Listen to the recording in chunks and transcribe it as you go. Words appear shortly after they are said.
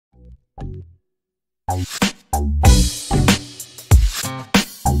We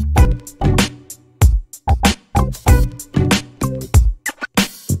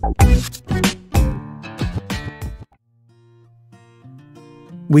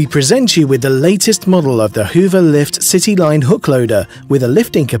present you with the latest model of the HyvaLift CityLine Hookloader with a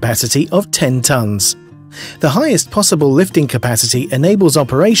lifting capacity of 10 tons. The highest possible lifting capacity enables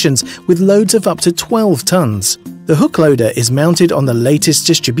operations with loads of up to 12 tons. The Hookloader is mounted on the latest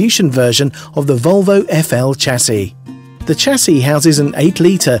distribution version of the Volvo FL chassis. The chassis houses an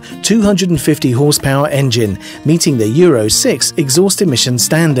 8-litre 250 horsepower engine, meeting the Euro 6 exhaust emission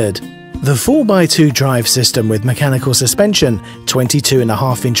standard. The 4x2 drive system with mechanical suspension,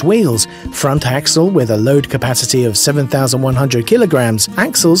 22.5-inch wheels, front axle with a load capacity of 7,100 kilograms,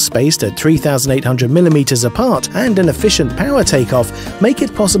 axles spaced at 3,800 millimeters apart, and an efficient power takeoff make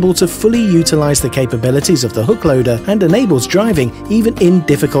it possible to fully utilize the capabilities of the Hookloader and enables driving even in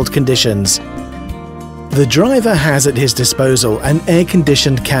difficult conditions. The driver has at his disposal an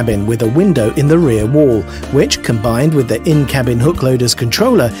air-conditioned cabin with a window in the rear wall, which, combined with the in-cabin Hookloader's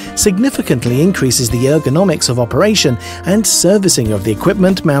controller, significantly increases the ergonomics of operation and servicing of the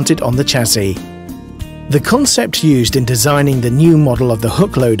equipment mounted on the chassis. The concept used in designing the new model of the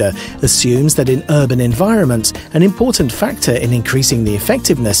Hookloader assumes that in urban environments, an important factor in increasing the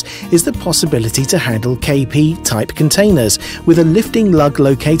effectiveness is the possibility to handle KP-type containers with a lifting lug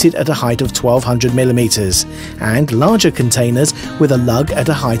located at a height of 1200 millimeters, and larger containers with a lug at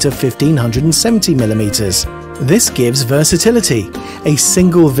a height of 1570 millimeters. This gives versatility. A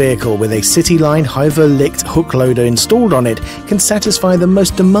single vehicle with a CityLine HyvaLift Hookloader installed on it can satisfy the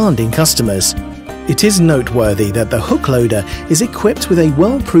most demanding customers. It is noteworthy that the Hookloader is equipped with a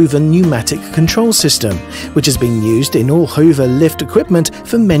well-proven pneumatic control system, which has been used in all HyvaLift equipment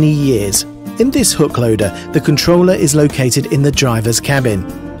for many years. In this Hookloader, the controller is located in the driver's cabin.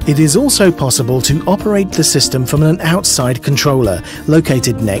 It is also possible to operate the system from an outside controller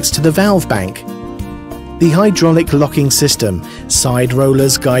located next to the valve bank. The hydraulic locking system, side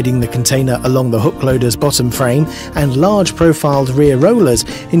rollers guiding the container along the Hookloader's bottom frame, and large profiled rear rollers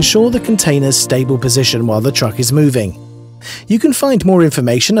ensure the container's stable position while the truck is moving. You can find more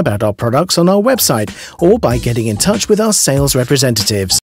information about our products on our website or by getting in touch with our sales representatives.